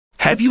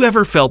Have you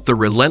ever felt the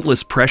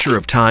relentless pressure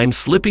of time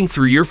slipping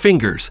through your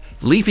fingers,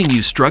 leaving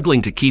you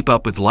struggling to keep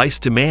up with life's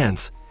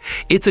demands?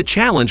 It's a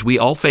challenge we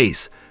all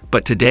face,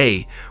 but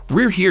today,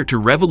 we're here to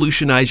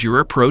revolutionize your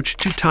approach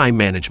to time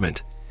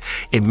management.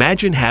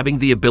 Imagine having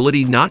the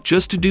ability not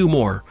just to do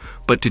more,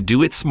 but to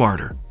do it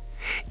smarter.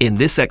 In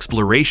this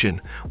exploration,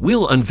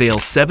 we'll unveil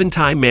 7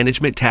 time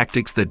management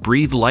tactics that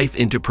breathe life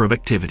into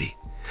productivity.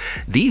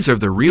 These are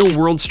the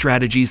real-world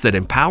strategies that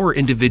empower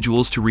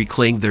individuals to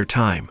reclaim their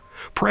time,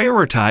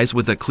 prioritize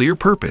with a clear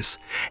purpose,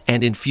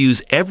 and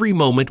infuse every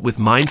moment with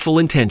mindful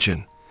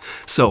intention.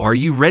 So, are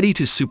you ready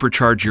to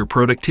supercharge your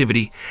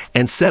productivity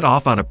and set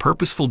off on a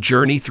purposeful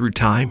journey through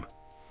time?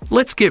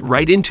 Let's get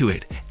right into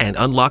it and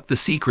unlock the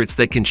secrets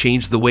that can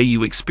change the way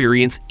you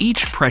experience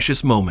each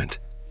precious moment.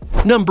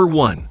 Number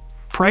 1.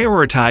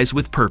 Prioritize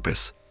with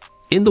purpose.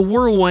 In the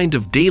whirlwind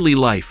of daily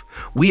life,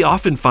 we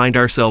often find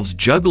ourselves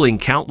juggling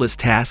countless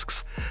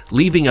tasks,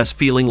 leaving us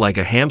feeling like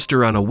a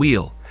hamster on a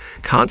wheel,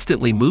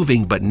 constantly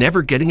moving but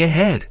never getting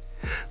ahead.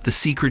 The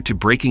secret to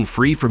breaking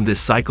free from this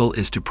cycle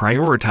is to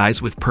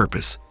prioritize with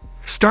purpose.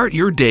 Start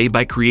your day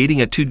by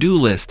creating a to-do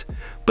list,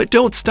 but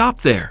don't stop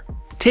there.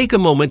 Take a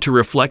moment to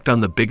reflect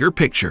on the bigger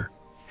picture.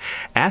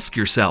 Ask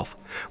yourself,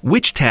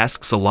 which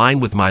tasks align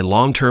with my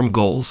long-term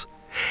goals?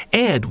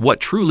 And what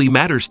truly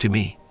matters to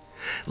me?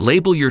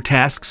 Label your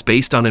tasks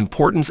based on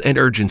importance and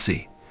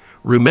urgency.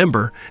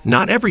 Remember,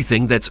 not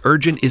everything that's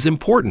urgent is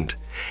important,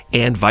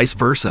 and vice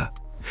versa.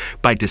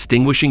 By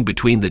distinguishing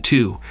between the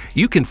two,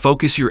 you can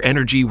focus your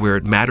energy where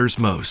it matters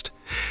most.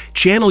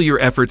 Channel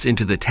your efforts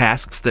into the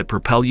tasks that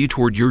propel you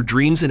toward your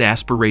dreams and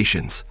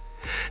aspirations.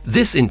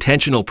 This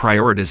intentional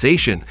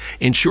prioritization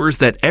ensures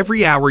that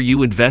every hour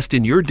you invest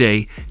in your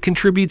day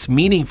contributes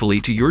meaningfully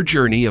to your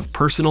journey of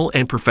personal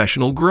and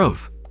professional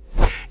growth.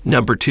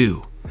 Number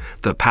 2.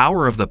 The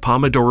power of the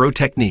Pomodoro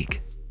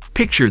technique.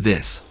 Picture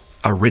this: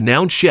 a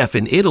renowned chef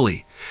in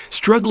Italy,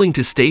 struggling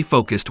to stay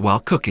focused while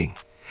cooking.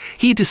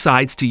 He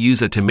decides to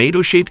use a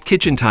tomato-shaped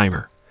kitchen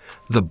timer,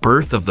 the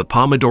birth of the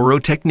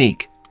Pomodoro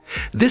technique.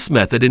 This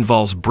method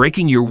involves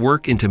breaking your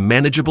work into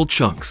manageable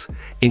chunks,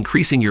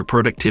 increasing your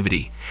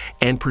productivity,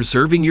 and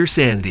preserving your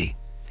sanity.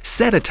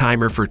 Set a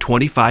timer for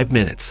 25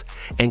 minutes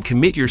and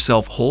commit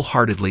yourself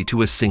wholeheartedly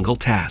to a single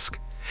task.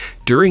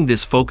 During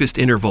this focused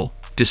interval,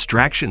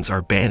 distractions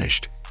are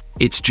banished.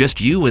 It's just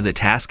you and the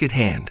task at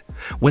hand.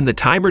 When the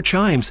timer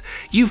chimes,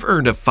 you've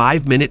earned a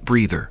 5-minute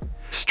breather.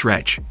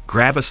 Stretch,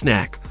 grab a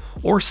snack,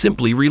 or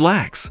simply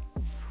relax.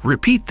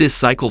 Repeat this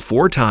cycle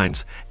 4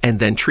 times and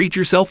then treat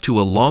yourself to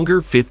a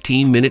longer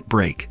 15-minute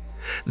break.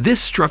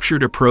 This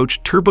structured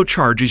approach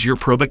turbocharges your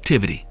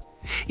productivity.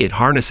 It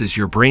harnesses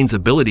your brain's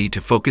ability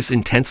to focus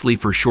intensely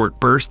for short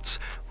bursts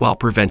while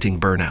preventing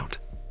burnout.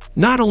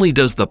 Not only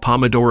does the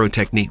Pomodoro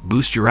technique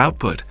boost your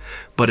output,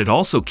 but it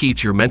also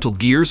keeps your mental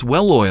gears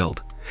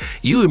well-oiled.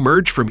 You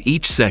emerge from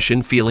each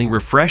session feeling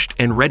refreshed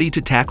and ready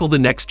to tackle the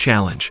next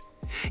challenge.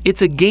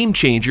 It's a game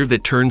changer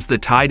that turns the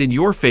tide in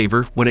your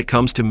favor when it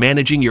comes to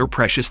managing your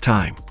precious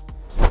time.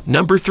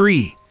 Number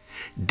 3.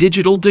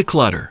 Digital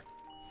declutter.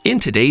 In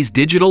today's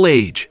digital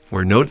age,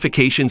 where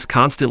notifications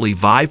constantly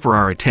vie for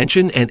our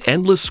attention and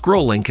endless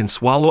scrolling can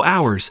swallow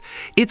hours,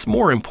 it's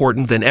more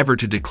important than ever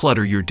to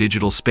declutter your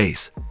digital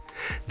space.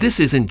 This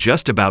isn't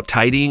just about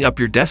tidying up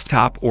your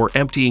desktop or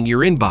emptying your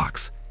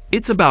inbox.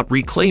 It's about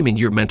reclaiming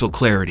your mental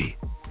clarity.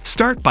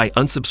 Start by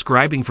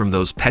unsubscribing from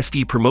those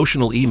pesky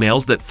promotional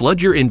emails that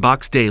flood your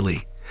inbox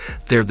daily.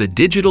 They're the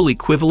digital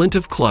equivalent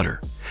of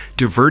clutter,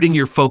 diverting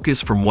your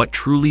focus from what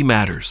truly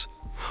matters.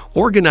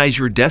 Organize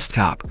your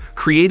desktop,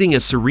 creating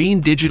a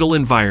serene digital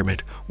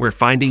environment where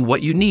finding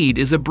what you need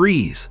is a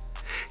breeze.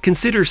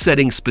 Consider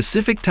setting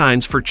specific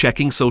times for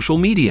checking social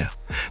media.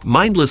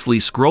 Mindlessly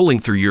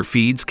scrolling through your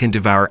feeds can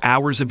devour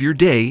hours of your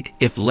day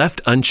if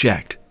left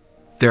unchecked.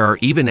 There are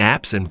even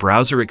apps and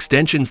browser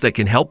extensions that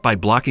can help by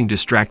blocking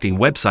distracting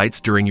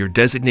websites during your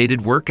designated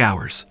work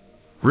hours.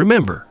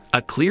 Remember,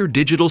 a clear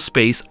digital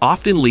space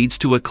often leads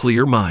to a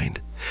clear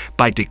mind.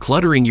 By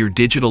decluttering your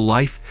digital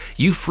life,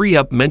 you free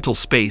up mental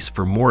space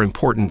for more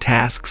important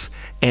tasks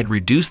and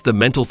reduce the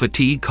mental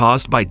fatigue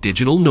caused by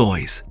digital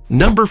noise.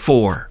 Number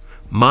 4.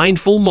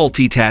 Mindful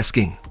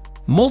multitasking.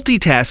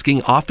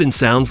 Multitasking often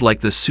sounds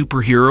like the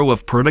superhero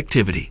of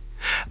productivity,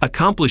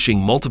 accomplishing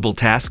multiple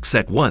tasks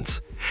at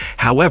once.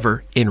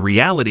 However, in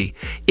reality,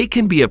 it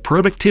can be a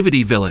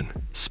productivity villain,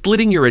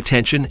 splitting your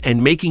attention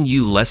and making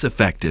you less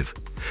effective.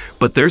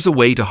 But there's a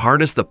way to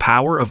harness the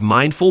power of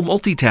mindful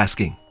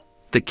multitasking.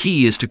 The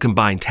key is to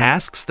combine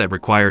tasks that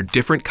require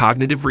different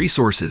cognitive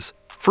resources.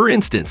 For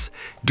instance,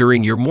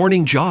 during your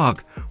morning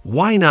jog,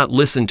 why not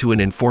listen to an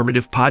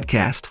informative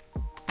podcast?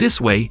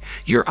 This way,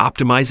 you're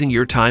optimizing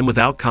your time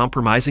without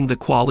compromising the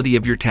quality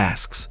of your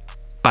tasks.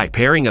 By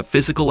pairing a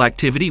physical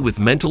activity with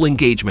mental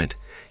engagement,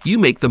 you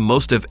make the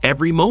most of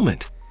every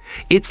moment.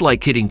 It's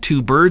like hitting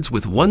 2 birds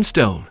with 1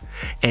 stone,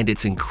 and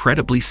it's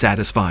incredibly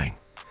satisfying.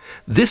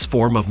 This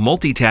form of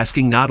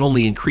multitasking not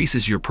only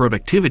increases your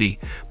productivity,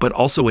 but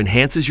also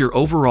enhances your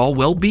overall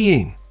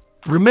well-being.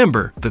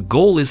 Remember, the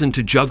goal isn't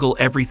to juggle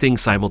everything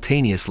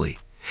simultaneously.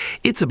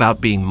 It's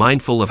about being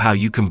mindful of how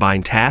you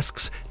combine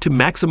tasks to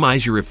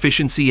maximize your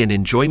efficiency and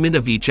enjoyment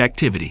of each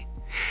activity.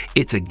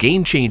 It's a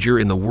game changer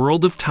in the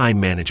world of time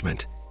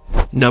management.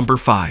 Number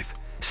 5.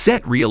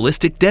 Set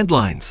realistic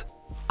deadlines.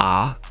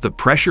 The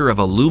pressure of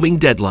a looming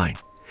deadline.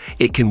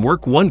 It can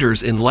work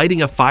wonders in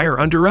lighting a fire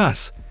under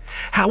us.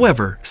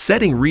 However,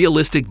 setting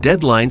realistic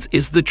deadlines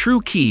is the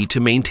true key to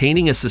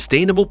maintaining a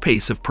sustainable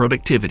pace of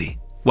productivity.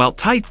 While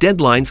tight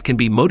deadlines can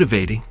be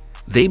motivating,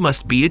 they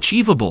must be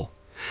achievable.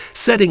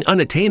 Setting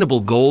unattainable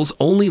goals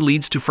only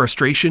leads to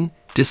frustration,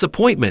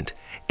 disappointment,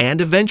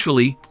 and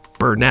eventually,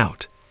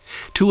 burnout.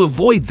 To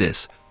avoid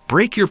this,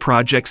 break your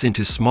projects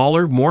into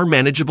smaller, more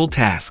manageable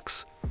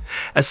tasks.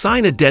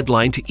 Assign a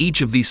deadline to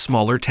each of these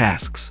smaller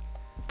tasks.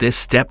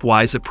 This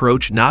stepwise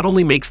approach not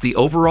only makes the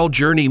overall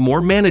journey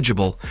more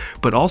manageable,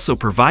 but also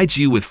provides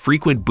you with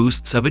frequent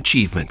boosts of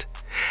achievement.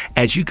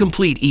 As you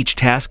complete each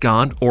task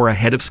on or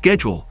ahead of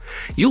schedule,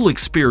 you'll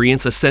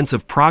experience a sense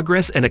of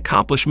progress and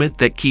accomplishment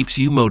that keeps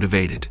you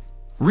motivated.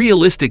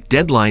 Realistic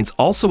deadlines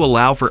also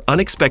allow for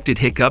unexpected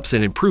hiccups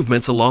and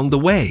improvements along the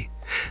way.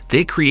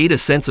 They create a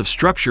sense of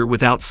structure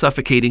without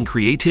suffocating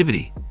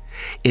creativity.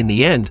 In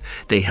the end,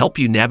 they help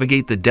you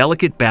navigate the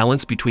delicate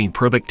balance between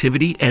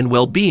productivity and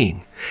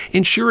well-being,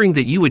 ensuring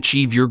that you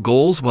achieve your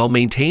goals while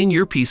maintaining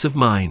your peace of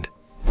mind.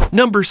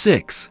 Number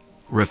 6.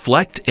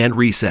 Reflect and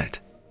reset.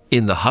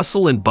 In the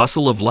hustle and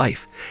bustle of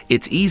life,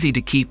 it's easy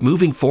to keep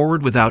moving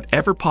forward without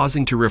ever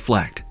pausing to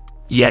reflect.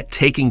 Yet,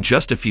 taking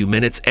just a few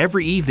minutes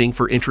every evening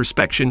for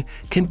introspection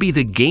can be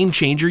the game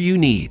changer you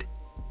need.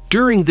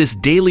 During this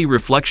daily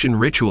reflection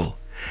ritual,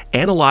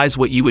 analyze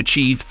what you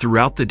achieved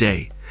throughout the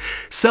day.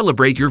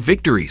 Celebrate your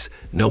victories,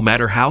 no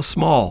matter how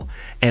small,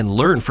 and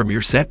learn from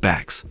your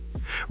setbacks.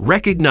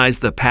 Recognize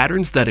the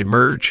patterns that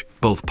emerge,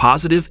 both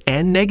positive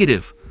and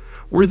negative.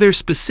 Were there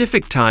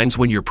specific times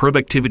when your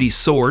productivity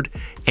soared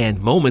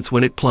and moments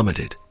when it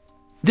plummeted?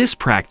 This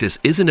practice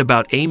isn't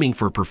about aiming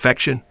for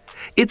perfection.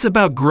 It's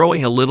about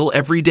growing a little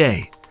every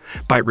day.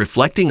 By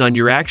reflecting on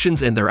your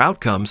actions and their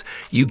outcomes,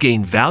 you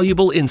gain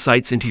valuable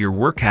insights into your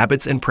work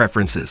habits and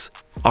preferences.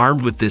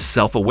 Armed with this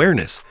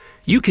self-awareness,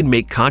 you can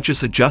make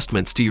conscious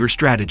adjustments to your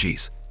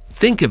strategies.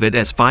 Think of it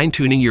as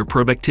fine-tuning your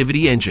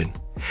productivity engine.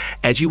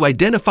 As you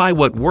identify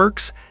what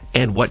works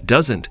and what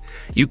doesn't,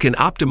 you can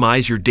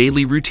optimize your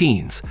daily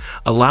routines,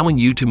 allowing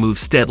you to move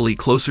steadily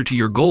closer to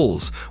your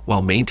goals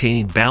while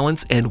maintaining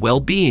balance and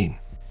well-being.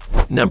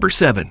 Number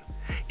 7.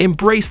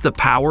 Embrace the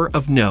power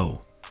of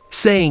no.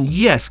 Saying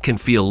yes can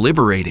feel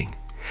liberating.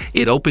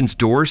 It opens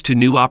doors to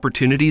new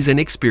opportunities and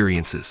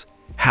experiences.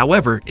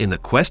 However, in the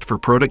quest for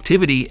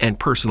productivity and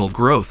personal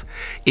growth,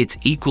 it's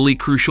equally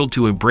crucial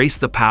to embrace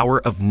the power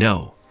of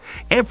no.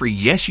 Every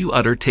yes you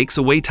utter takes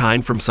away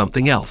time from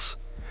something else.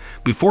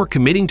 Before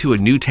committing to a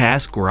new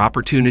task or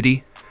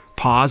opportunity,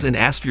 pause and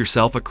ask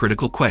yourself a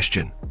critical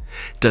question.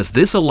 Does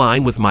this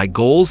align with my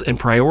goals and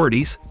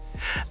priorities?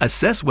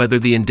 Assess whether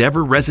the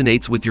endeavor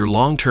resonates with your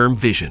long-term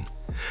vision.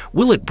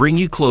 Will it bring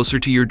you closer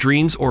to your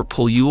dreams or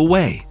pull you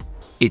away?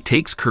 It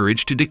takes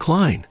courage to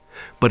decline,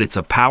 but it's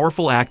a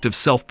powerful act of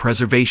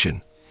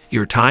self-preservation.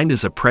 Your time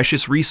is a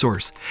precious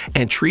resource,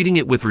 and treating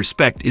it with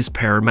respect is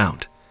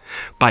paramount.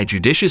 By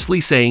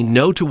judiciously saying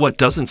no to what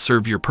doesn't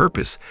serve your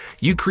purpose,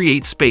 you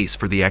create space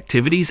for the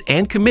activities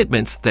and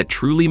commitments that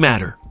truly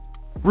matter.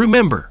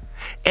 Remember,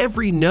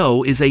 every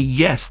no is a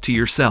yes to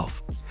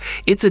yourself.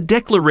 It's a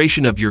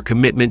declaration of your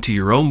commitment to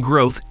your own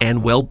growth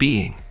and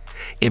well-being.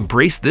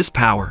 Embrace this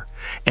power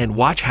and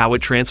watch how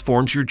it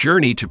transforms your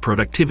journey to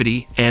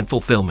productivity and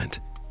fulfillment.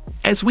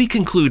 As we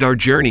conclude our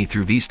journey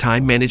through these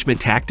time management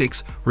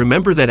tactics,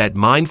 remember that at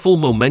Mindful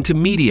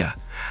Momentum Media,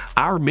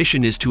 our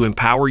mission is to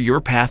empower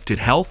your path to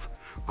health,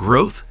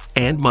 growth,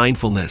 and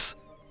mindfulness.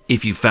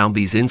 If you found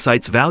these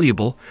insights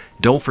valuable,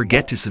 don't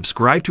forget to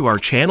subscribe to our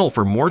channel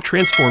for more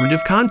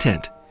transformative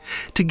content.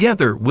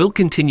 Together, we'll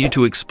continue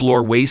to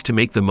explore ways to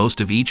make the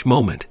most of each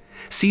moment,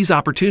 seize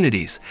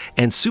opportunities,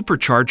 and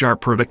supercharge our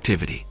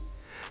productivity.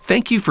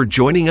 Thank you for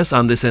joining us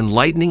on this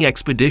enlightening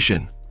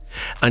expedition.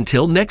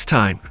 Until next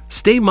time,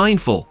 stay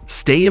mindful,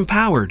 stay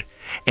empowered,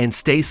 and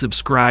stay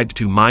subscribed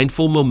to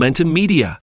Mindful Momentum Media.